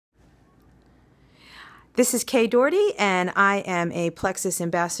This is Kay Dougherty, and I am a Plexus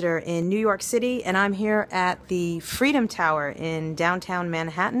ambassador in New York City, and I'm here at the Freedom Tower in downtown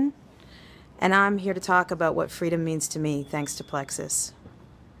Manhattan, and I'm here to talk about what freedom means to me, thanks to Plexus.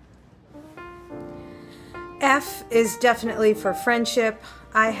 F is definitely for friendship.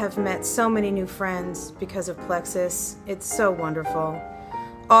 I have met so many new friends because of Plexus. It's so wonderful.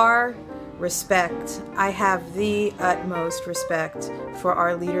 R, respect. I have the utmost respect for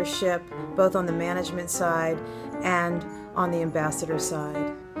our leadership, both on the management side and on the ambassador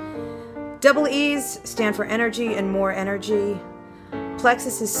side. Double E's stand for energy and more energy.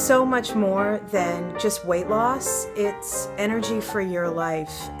 Plexus is so much more than just weight loss. It's energy for your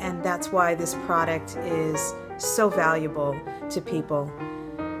life, and that's why this product is so valuable to people.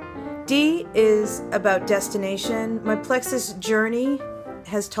 D is about destination. My Plexus journey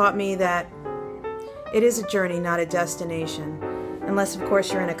has taught me that it is a journey, not a destination. Unless, of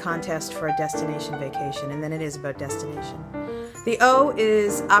course, you're in a contest for a destination vacation, and then it is about destination. The O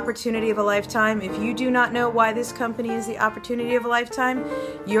is opportunity of a lifetime. If you do not know why this company is the opportunity of a lifetime,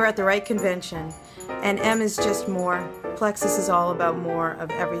 you're at the right convention. And M is just more. Plexus is all about more of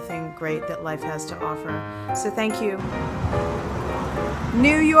everything great that life has to offer. So thank you.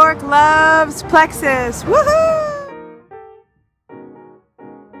 New York loves Plexus. Woohoo!